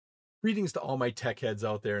Greetings to all my tech heads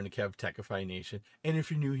out there in the KevTechify nation, and if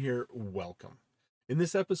you're new here, welcome. In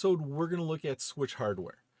this episode, we're going to look at switch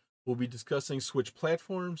hardware. We'll be discussing switch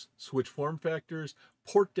platforms, switch form factors,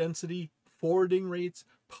 port density, forwarding rates,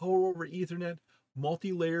 power over Ethernet,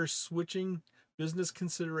 multi-layer switching, business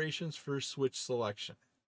considerations for switch selection.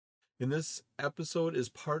 In this episode is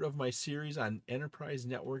part of my series on enterprise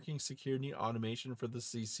networking, security, and automation for the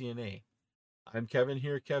CCNA. I'm Kevin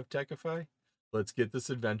here at KevTechify. Let's get this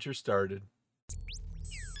adventure started.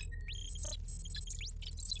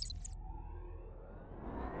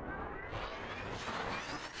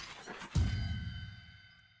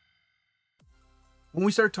 When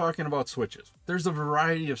we start talking about switches, there's a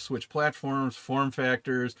variety of switch platforms, form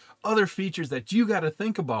factors, other features that you got to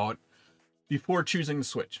think about before choosing the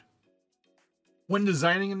switch. When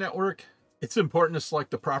designing a network, it's important to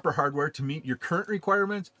select the proper hardware to meet your current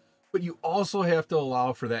requirements, but you also have to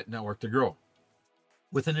allow for that network to grow.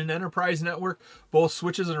 Within an enterprise network, both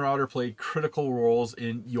switches and router play critical roles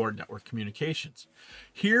in your network communications.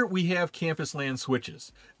 Here we have campus LAN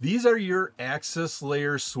switches. These are your access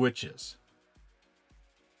layer switches.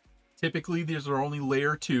 Typically, these are only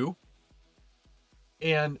layer 2,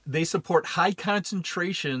 and they support high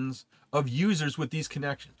concentrations of users with these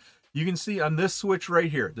connections. You can see on this switch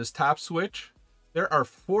right here, this top switch, there are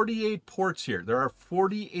 48 ports here. There are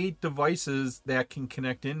 48 devices that can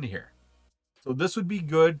connect into here. So this would be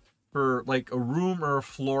good for like a room or a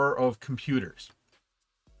floor of computers.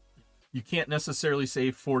 You can't necessarily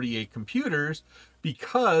say 48 computers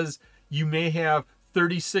because you may have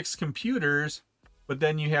 36 computers, but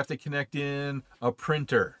then you have to connect in a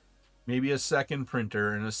printer, maybe a second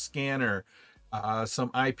printer and a scanner,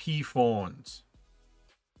 some IP phones.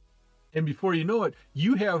 And before you know it,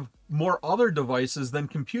 you have more other devices than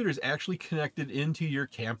computers actually connected into your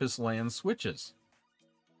campus LAN switches.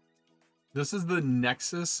 This is the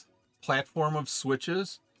Nexus platform of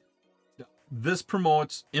switches. This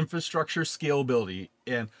promotes infrastructure scalability.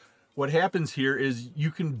 And what happens here is you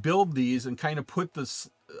can build these and kind of put the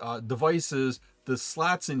devices, the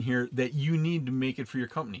slots in here that you need to make it for your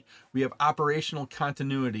company. We have operational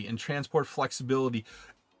continuity and transport flexibility.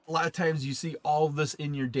 A lot of times you see all of this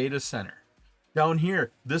in your data center. Down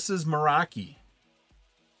here, this is Meraki.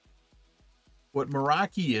 What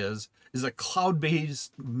Meraki is a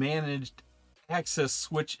cloud-based managed access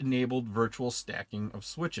switch enabled virtual stacking of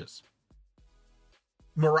switches.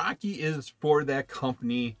 Meraki is for that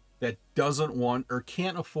company that doesn't want or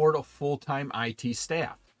can't afford a full-time IT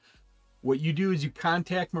staff. What you do is you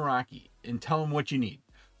contact Meraki and tell them what you need.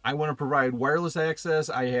 I want to provide wireless access.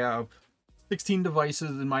 I have 16 devices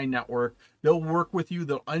in my network. They'll work with you.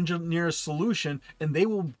 They'll engineer a solution and they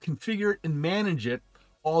will configure it and manage it.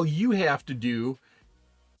 All you have to do,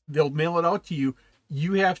 they'll mail it out to you.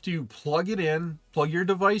 You have to plug it in, plug your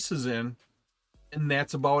devices in, and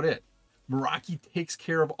that's about it. Meraki takes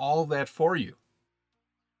care of all of that for you.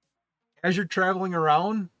 As you're traveling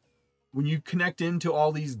around, when you connect into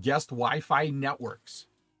all these guest Wi-Fi networks,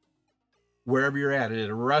 wherever you're at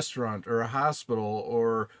a restaurant or a hospital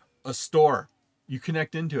or a store, you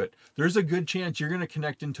connect into it. There's a good chance you're going to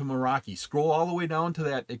connect into Meraki. Scroll all the way down to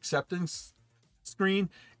that acceptance screen,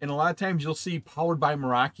 and a lot of times you'll see powered by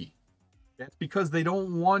Meraki. That's because they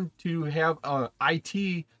don't want to have an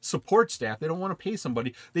IT support staff. They don't want to pay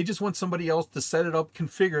somebody. They just want somebody else to set it up,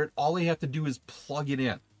 configure it. All they have to do is plug it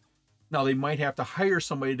in. Now, they might have to hire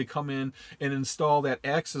somebody to come in and install that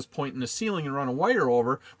access point in the ceiling and run a wire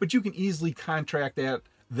over, but you can easily contract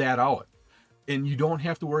that out. And you don't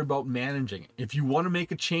have to worry about managing it. If you want to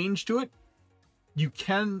make a change to it, you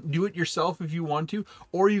can do it yourself if you want to,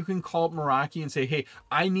 or you can call up Meraki and say, hey,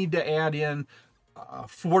 I need to add in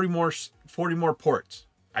 40 more ports.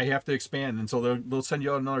 I have to expand. And so they'll send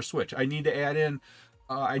you out another switch. I need to add in,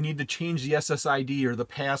 I need to change the SSID or the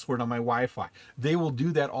password on my Wi-Fi. They will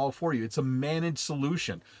do that all for you. It's a managed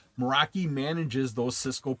solution. Meraki manages those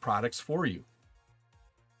Cisco products for you.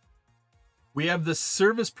 We have the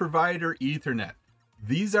service provider Ethernet.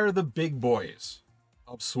 These are the big boys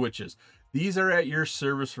of switches. These are at your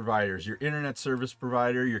service providers, your internet service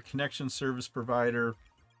provider, your connection service provider,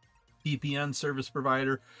 VPN service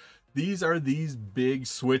provider. These are these big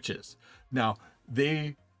switches. Now,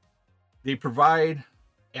 they provide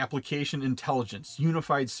application intelligence,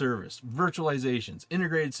 unified service, virtualizations,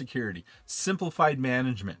 integrated security, simplified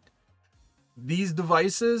management. These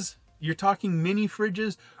devices, you're talking mini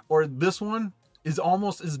fridges, or this one is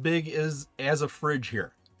almost as big as a fridge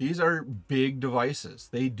here. These are big devices.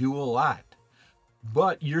 They do a lot.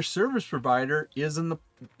 But your service provider is in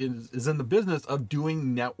the business of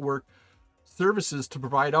doing network services to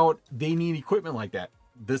provide out. They need equipment like that.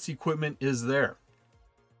 This equipment is there.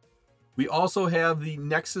 We also have the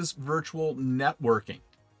Nexus Virtual Networking.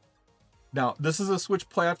 Now, this is a switch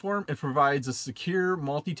platform. It provides a secure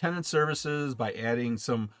multi-tenant services by adding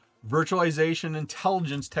some virtualization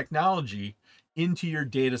intelligence technology into your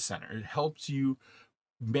data center. It helps you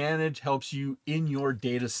manage, helps you in your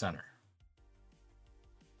data center.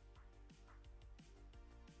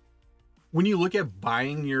 When you look at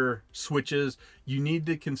buying your switches, you need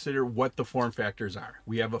to consider what the form factors are.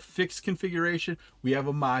 We have a fixed configuration, we have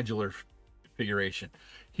a modular configuration.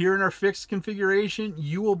 Here in our fixed configuration,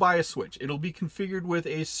 you will buy a switch. It'll be configured with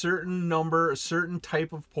a certain number, a certain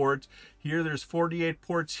type of ports. Here there's 48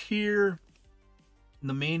 ports here. In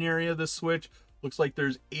the main area of the switch, looks like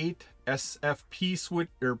there's 8 SFP switch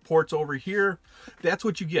or ports over here. That's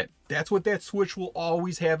what you get. That's what that switch will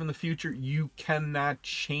always have in the future. You cannot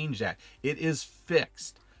change that. It is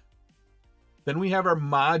fixed. Then we have our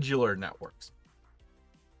modular networks.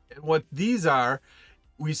 And what these are,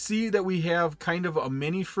 we see that we have kind of a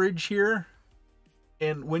mini fridge here.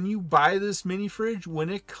 And when you buy this mini fridge, when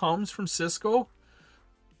it comes from Cisco,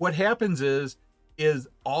 what happens is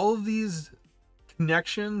all of these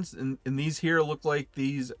connections, and these here look like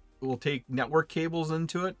these will take network cables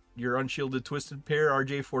into it, your unshielded twisted pair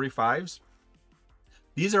RJ45s.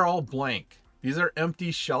 These are all blank. These are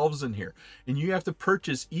empty shelves in here. And you have to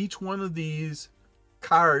purchase each one of these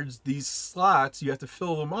cards, these slots, you have to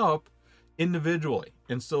fill them up individually.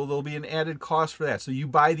 And so there'll be an added cost for that. So you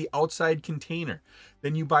buy the outside container,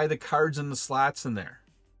 then you buy the cards and the slots in there.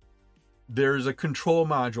 There's a control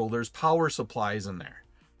module, there's power supplies in there.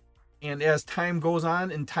 And as time goes on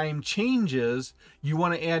and time changes, you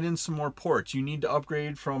want to add in some more ports. You need to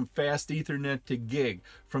upgrade from fast Ethernet to gig,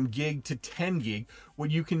 from gig to 10 gig. What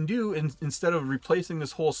you can do instead of replacing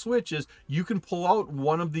this whole switch is you can pull out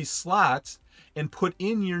one of these slots and put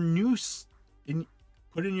in your new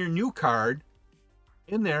card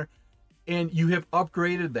in there, and you have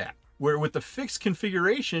upgraded that. Where with the fixed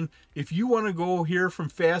configuration, if you want to go here from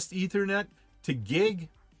fast Ethernet to gig,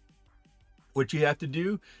 what you have to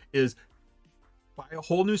do is buy a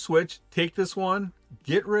whole new switch, take this one,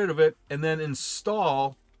 get rid of it, and then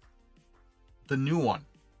install the new one.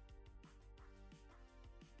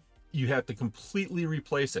 You have to completely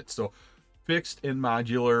replace it. So fixed and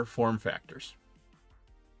modular form factors.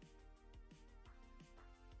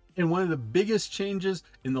 And one of the biggest changes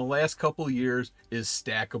in the last couple of years is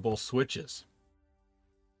stackable switches.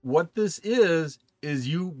 What this is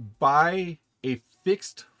you buy a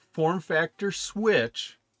fixed form factor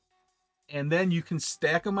switch, and then you can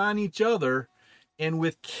stack them on each other, and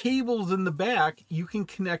with cables in the back you can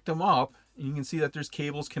connect them up. And you can see that there's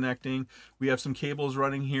cables connecting. We have some cables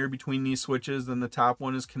running here between these switches, then the top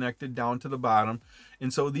one is connected down to the bottom,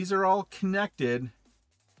 and so these are all connected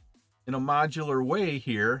in a modular way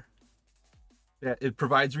here. That it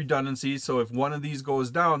provides redundancy, so if one of these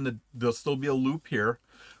goes down, there'll still be a loop here,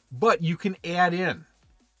 but you can add in.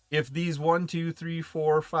 If these 1, 2, 3,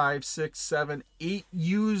 4, 5, 6, 7, 8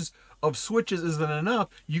 U's of switches isn't enough,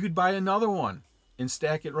 you could buy another one and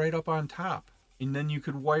stack it right up on top. And then you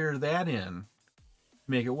could wire that in,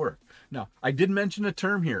 make it work. Now, I did mention a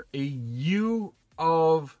term here, a U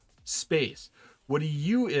of space. What a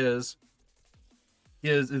U is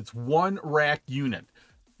it's one rack unit.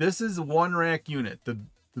 This is one rack unit. The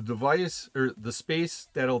device or the space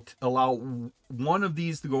that'll allow one of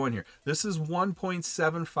these to go in here. This is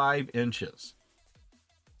 1.75 inches.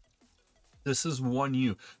 This is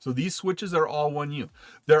 1U. So these switches are all 1U.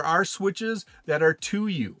 There are switches that are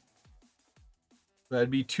 2U. That'd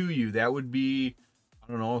be 2U. That would be,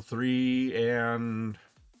 I don't know,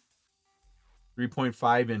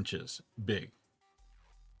 3.5 inches big.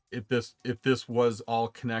 If this was all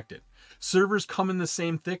connected. Servers come in the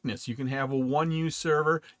same thickness. You can have a 1U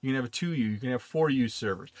server, you can have a 2U, you can have 4U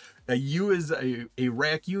servers. A U is a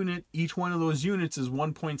rack unit. Each one of those units is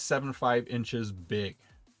 1.75 inches big.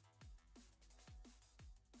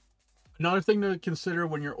 Another thing to consider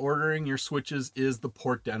when you're ordering your switches is the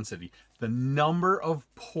port density. The number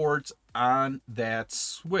of ports on that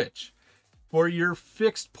switch. For your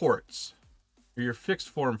fixed ports, or your fixed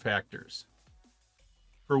form factors.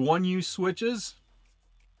 For 1U switches,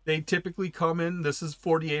 they typically come in, this is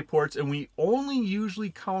 48 ports, and we only usually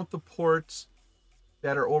count the ports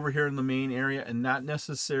that are over here in the main area and not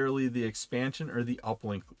necessarily the expansion or the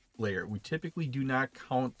uplink layer. We typically do not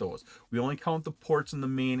count those. We only count the ports in the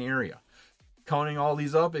main area. Counting all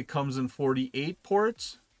these up, it comes in 48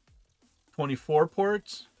 ports, 24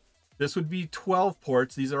 ports. This would be 12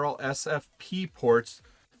 ports. These are all SFP ports,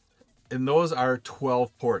 and those are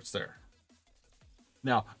 12 ports there.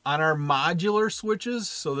 Now, on our modular switches,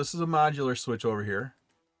 so this is a modular switch over here,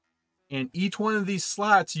 And each one of these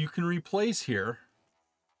slots you can replace here.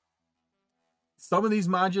 Some of these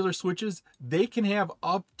modular switches, they can have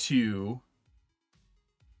up to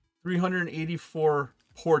 384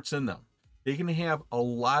 ports in them. They can have a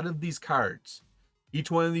lot of these cards.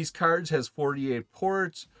 Each one of these cards has 48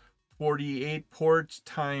 ports. 48 ports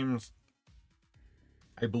times,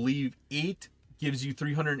 I believe, 8 gives you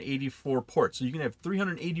 384 ports. So you can have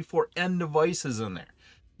 384 end devices in there.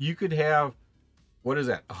 You could have, what is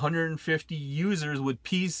that, 150 users with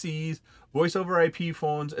PCs, voice over IP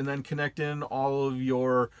phones, and then connect in all of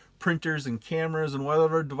your printers and cameras and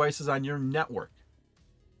whatever devices on your network.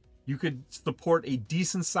 You could support a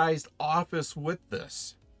decent sized office with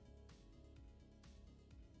this.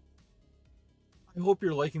 I hope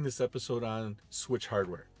you're liking this episode on Switch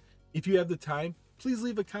hardware. If you have the time, please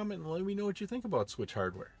leave a comment and let me know what you think about Switch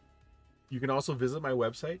hardware. You can also visit my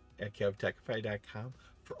website at KevTechify.com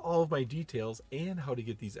for all of my details and how to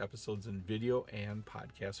get these episodes in video and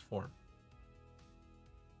podcast form.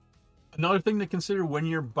 Another thing to consider when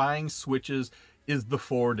you're buying switches is the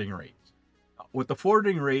forwarding rate. What the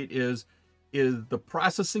forwarding rate is the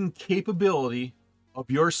processing capability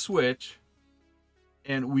of your switch,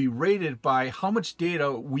 and we rate it by how much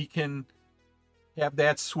data we can have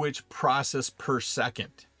that switch process per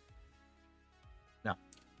second. Now,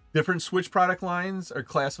 different switch product lines are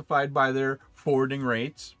classified by their forwarding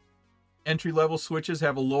rates. Entry-level switches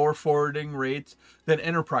have a lower forwarding rate than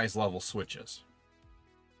enterprise-level switches.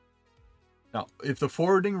 Now, if the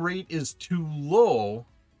forwarding rate is too low,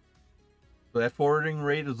 so that forwarding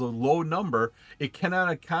rate is a low number, it cannot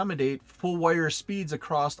accommodate full wire speeds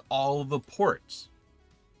across all of the ports.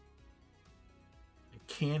 It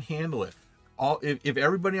can't handle it. If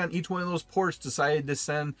everybody on each one of those ports decided to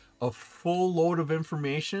send a full load of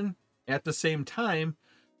information at the same time,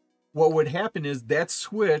 what would happen is that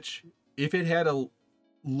switch, if it had a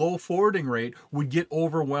low forwarding rate, would get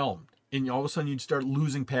overwhelmed. And all of a sudden you'd start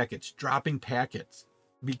losing packets, dropping packets,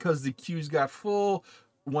 because the queues got full.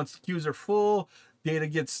 Once the queues are full, data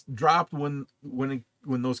gets dropped when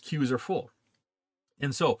those queues are full.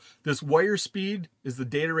 And so this wire speed is the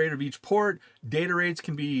data rate of each port. Data rates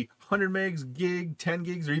can be 100 megs, gig, 10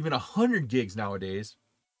 gigs, or even 100 gigs nowadays.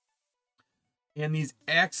 And these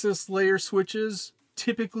access layer switches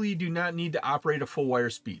typically do not need to operate a full wire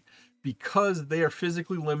speed because they are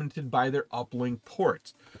physically limited by their uplink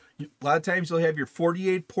ports. A lot of times you'll have your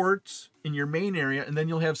 48 ports in your main area, and then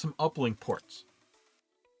you'll have some uplink ports.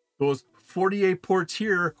 Those 48 ports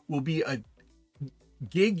here will be a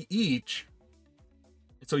gig each.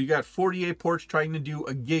 So you got 48 ports trying to do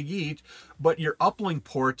a gig each, but your uplink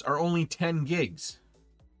ports are only 10 gigs.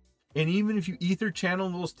 And even if you ether channel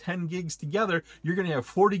those 10 gigs together, you're going to have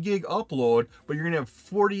 40 gig upload, but you're going to have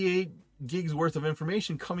 48 gigs worth of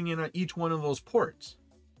information coming in on each one of those ports.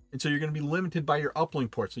 And so you're going to be limited by your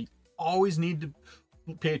uplink ports. So you always need to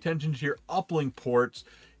pay attention to your uplink ports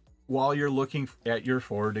while you're looking at your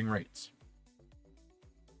forwarding rates.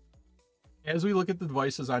 As we look at the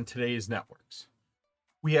devices on today's networks,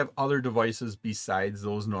 we have other devices besides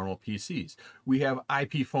those normal PCs. We have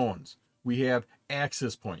IP phones. We have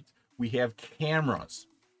access points. We have cameras.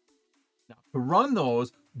 Now, to run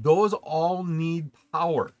those all need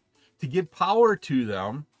power. To get power to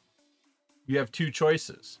them, you have two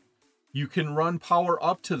choices. You can run power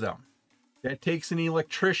up to them. That takes an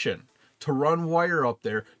electrician to run wire up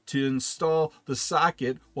there to install the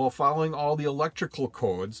socket while following all the electrical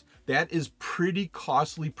codes. That is pretty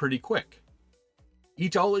costly, pretty quick.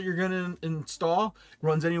 Each outlet you're going to install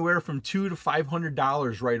runs anywhere from $200 to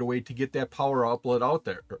 $500 right away to get that power outlet out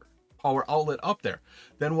there. Power outlet up there.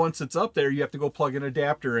 Then once it's up there, you have to go plug an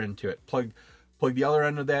adapter into it. Plug the other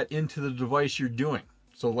end of that into the device you're doing.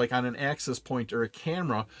 So like on an access point or a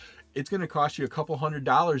camera, it's going to cost you a couple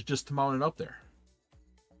 $100 just to mount it up there.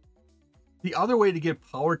 The other way to get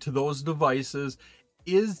power to those devices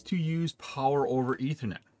is to use power over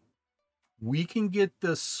Ethernet. We can get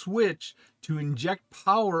the switch to inject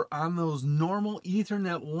power on those normal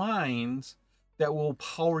Ethernet lines that will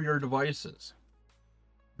power your devices.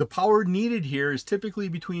 The power needed here is typically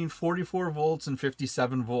between 44 volts and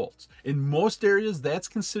 57 volts. In most areas, that's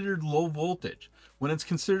considered low voltage. When it's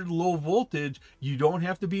considered low voltage, you don't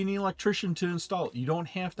have to be an electrician to install it. You don't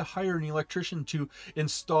have to hire an electrician to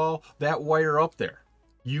install that wire up there.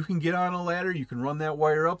 You can get on a ladder, you can run that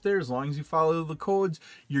wire up there. As long as you follow the codes,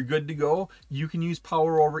 you're good to go. You can use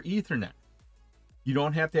power over Ethernet. You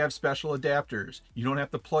don't have to have special adapters. You don't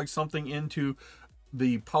have to plug something into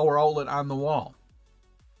the power outlet on the wall.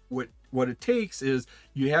 What it takes is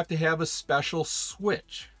you have to have a special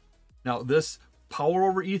switch. Now, this power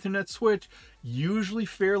over Ethernet switch, usually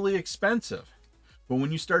fairly expensive. But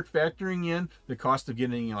when you start factoring in the cost of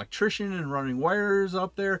getting an electrician and running wires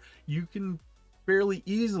up there, you can fairly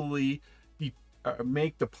easily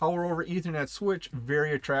make the power over Ethernet switch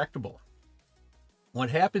very attractable. What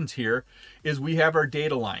happens here is we have our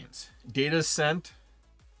data lines. Data is sent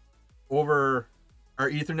over our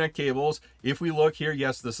Ethernet cables. If we look here,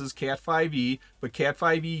 yes, this is Cat5e, but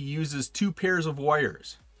Cat5e uses 2 pairs of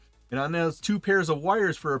wires. And on those 2 pairs of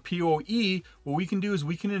wires for a PoE, what we can do is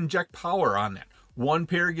we can inject power on that. 1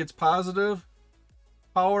 pair gets positive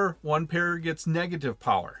power, 1 pair gets negative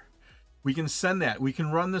power. We can send that. We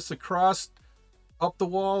can run this across, up the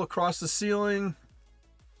wall, across the ceiling,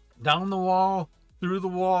 down the wall, through the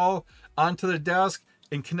wall, onto the desk,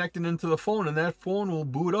 and connect it into the phone, and that phone will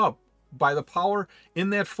boot up by the power in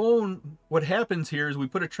that phone. What happens here is we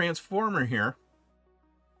put a transformer here,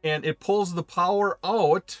 and it pulls the power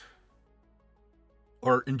out,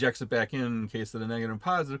 or injects it back in case of the negative and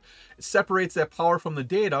positive. It separates that power from the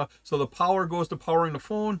data, so the power goes to powering the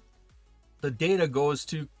phone, the data goes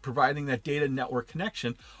to providing that data network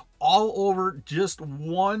connection, all over just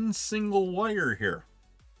one single wire here.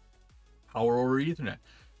 Power over Ethernet.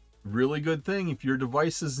 Really good thing if your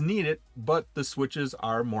devices need it, but the switches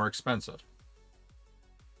are more expensive.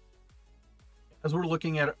 As we're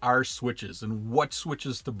looking at our switches and what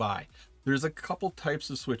switches to buy, there's a couple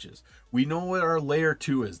types of switches. We know what our layer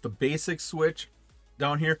 2 is. The basic switch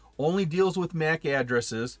down here only deals with MAC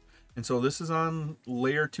addresses, and so this is on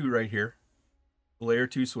layer 2 right here. Layer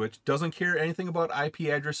 2 switch doesn't care anything about IP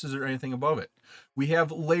addresses or anything above it. We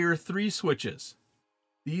have layer 3 switches.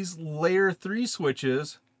 These layer 3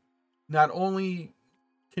 switches not only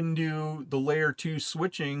can do the layer 2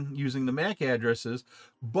 switching using the MAC addresses,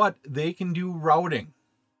 but they can do routing.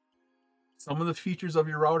 Some of the features of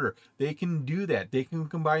your router, they can do that. They can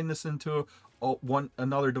combine this into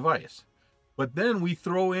another device. But then we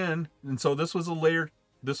throw in, and so this was a layer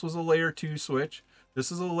 2 switch.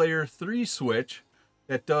 This is a layer 3 switch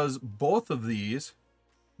that does both of these.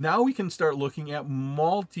 Now we can start looking at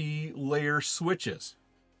multi-layer switches.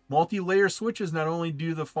 Multi-layer switches not only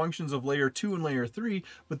do the functions of layer 2 and layer 3,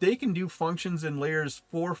 but they can do functions in layers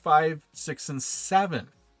 4, 5, 6, and 7.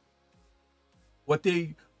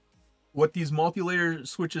 What these multi-layer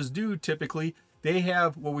switches do typically, they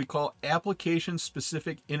have what we call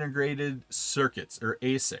application-specific integrated circuits, or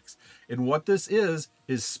ASICs. And what this is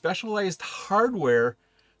specialized hardware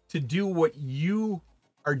to do what you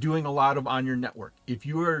are doing a lot of on your network. If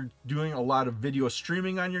you are doing a lot of video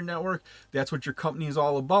streaming on your network, that's what your company is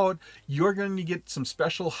all about. You're going to get some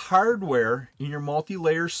special hardware in your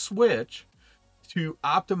multi-layer switch to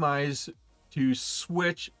optimize, to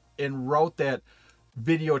switch and route that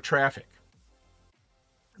video traffic.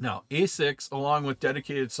 Now, ASICs, along with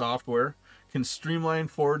dedicated software, can streamline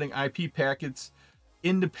forwarding IP packets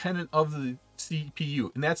independent of the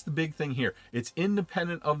CPU. And that's the big thing here. It's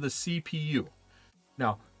independent of the CPU.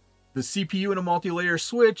 Now, the CPU in a multi-layer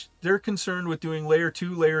switch, they're concerned with doing layer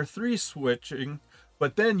 2, layer 3 switching,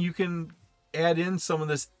 but then you can add in some of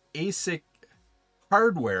this ASIC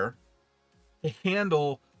hardware to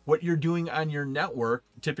handle what you're doing on your network,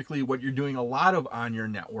 typically what you're doing a lot of on your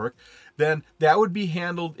network. Then that would be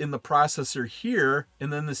handled in the processor here,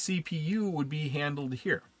 and then the CPU would be handled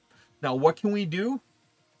here. Now, what can we do?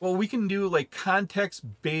 Well, we can do like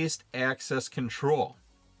context-based access control.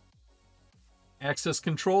 Access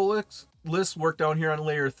control lists work down here on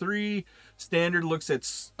layer 3. Standard looks at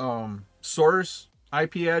source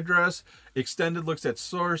IP address. Extended looks at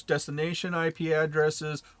source destination IP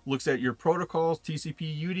addresses. Looks at your protocols,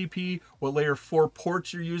 TCP, UDP, what layer 4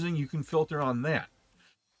 ports you're using. You can filter on that.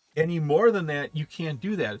 Any more than that, you can't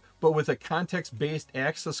do that. But with a context-based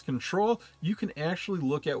access control, you can actually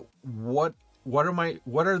look at what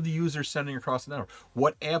are the users sending across the network?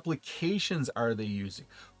 What applications are they using?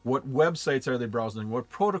 What websites are they browsing? What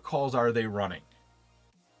protocols are they running?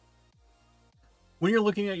 When you're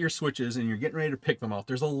looking at your switches and you're getting ready to pick them out,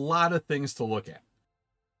 there's a lot of things to look at.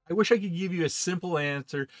 I wish I could give you a simple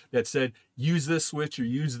answer that said, use this switch or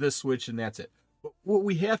use this switch and that's it. But what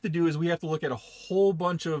we have to do is we have to look at a whole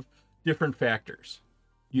bunch of different factors.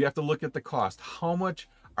 You have to look at the cost. How much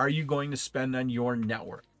are you going to spend on your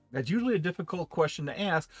network? That's usually a difficult question to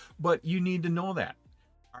ask, but you need to know that.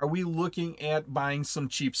 Are we looking at buying some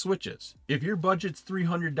cheap switches? If your budget's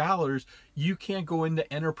 $300, you can't go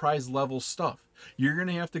into enterprise level stuff. You're going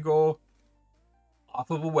to have to go off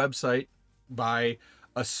of a website, buy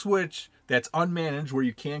a switch that's unmanaged where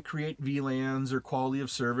you can't create VLANs or quality of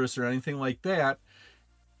service or anything like that.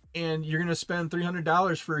 And you're going to spend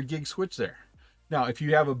 $300 for a gig switch there. Now, if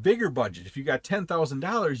you have a bigger budget, if you got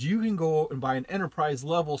 $10,000, you can go and buy an enterprise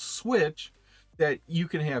level switch that you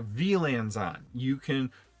can have VLANs on. You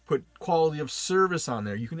can put quality of service on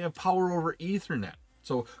there. You can have power over Ethernet.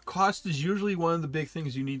 So cost is usually one of the big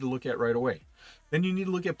things you need to look at right away. Then you need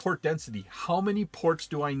to look at port density. How many ports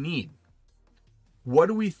do I need? What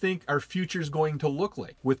do we think our future is going to look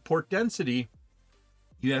like? With port density,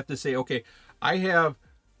 you have to say, okay,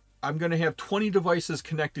 I'm going to have 20 devices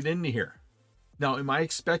connected into here. Now, am I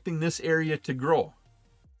expecting this area to grow?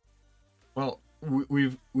 Well,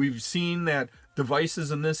 we've seen that devices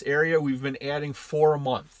in this area, we've been adding 4 a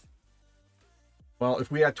month. Well,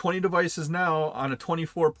 if we have 20 devices now on a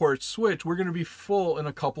 24 port switch, we're going to be full in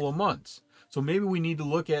a couple of months. So maybe we need to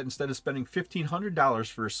look at, instead of spending $1,500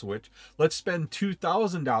 for a switch, let's spend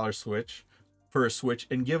 $2,000 for a switch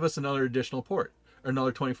and give us another additional port, or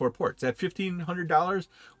another 24 ports. That $1,500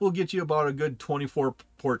 will get you about a good 24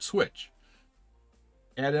 port switch.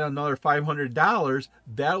 Add in another $500,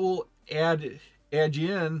 that will add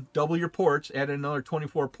you in, double your ports, add in another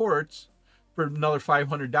 24 ports for another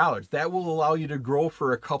 $500. That will allow you to grow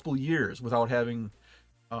for a couple years without having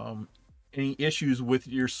any issues with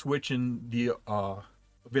your switch and the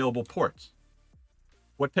available ports.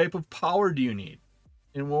 What type of power do you need?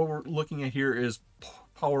 And what we're looking at here is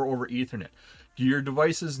power over Ethernet. Do your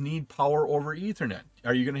devices need power over Ethernet?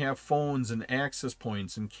 Are you going to have phones and access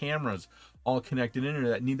points and cameras all connected in there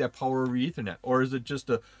that need that power over Ethernet? Or is it just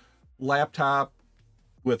a laptop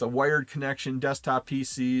with a wired connection, desktop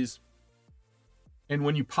PCs? And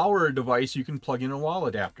when you power a device, you can plug in a wall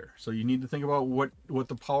adapter. So you need to think about what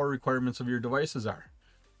the power requirements of your devices are.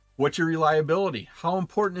 What's your reliability? How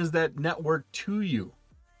important is that network to you?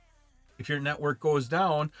 If your network goes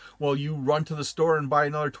down, well, you run to the store and buy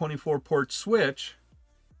another 24 port switch,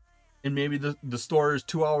 and maybe the store is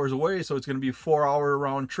 2 hours away, so it's going to be a 4-hour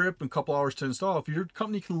round trip and a couple hours to install. If your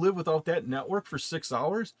company can live without that network for 6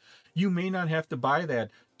 hours, you may not have to buy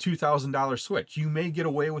that $2,000 switch. You may get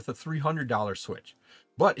away with a $300 switch.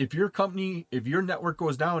 But if your network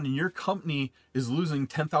goes down and your company is losing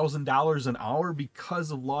 $10,000 an hour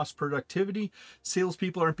because of lost productivity,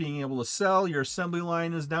 salespeople aren't being able to sell, your assembly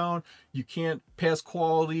line is down, you can't pass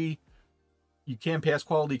quality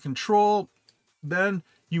control, then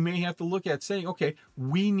you may have to look at saying, okay,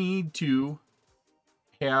 we need to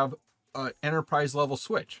have an enterprise level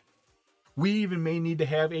switch. We even may need to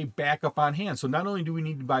have a backup on hand. So not only do we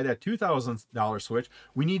need to buy that $2,000 switch,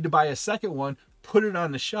 we need to buy a second one, put it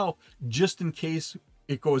on the shelf just in case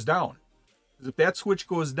it goes down. Because if that switch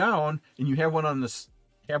goes down and you have one on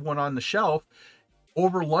the shelf,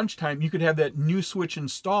 over lunchtime you could have that new switch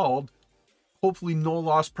installed, hopefully no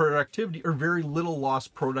lost productivity or very little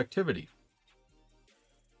lost productivity.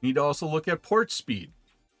 You need to also look at port speed.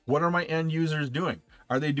 What are my end users doing?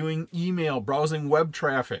 Are they doing email, browsing web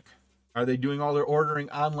traffic? Are they doing all their ordering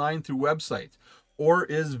online through websites? Or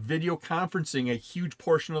is video conferencing a huge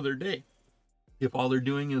portion of their day? If all they're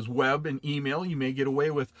doing is web and email, you may get away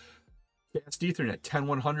with fast Ethernet,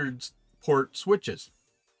 10100 port switches.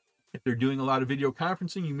 If they're doing a lot of video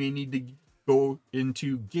conferencing, you may need to go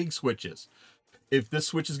into gig switches. If this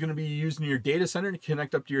switch is going to be used in your data center to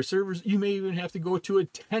connect up to your servers, you may even have to go to a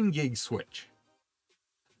 10 gig switch.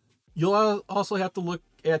 You'll also have to look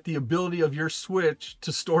at the ability of your switch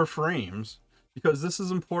to store frames, because this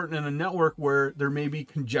is important in a network where there may be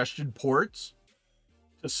congested ports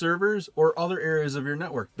to servers or other areas of your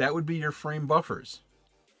network. That would be your frame buffers.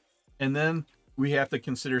 And then we have to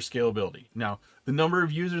consider scalability. Now, the number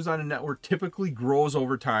of users on a network typically grows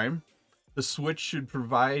over time. The switch should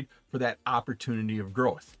provide for that opportunity of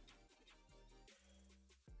growth.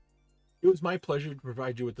 It was my pleasure to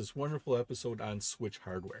provide you with this wonderful episode on switch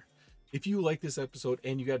hardware. If you like this episode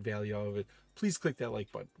and you got value out of it, please click that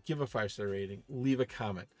like button, give a 5-star rating, leave a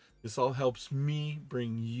comment. This all helps me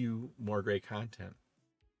bring you more great content.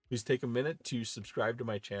 Please take a minute to subscribe to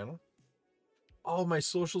my channel. All of my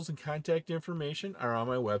socials and contact information are on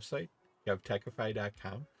my website,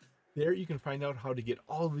 KevTechify.com. There you can find out how to get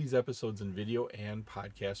all of these episodes in video and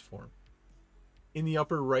podcast form. In the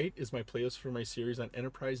upper right is my playlist for my series on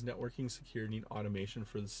enterprise networking, security, and automation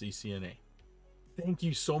for the CCNA. Thank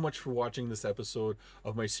you so much for watching this episode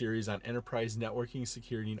of my series on enterprise networking,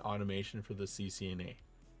 security, and automation for the CCNA.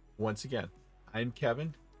 Once again, I'm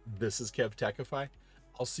Kevin. This is KevTechify.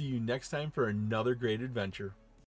 I'll see you next time for another great adventure.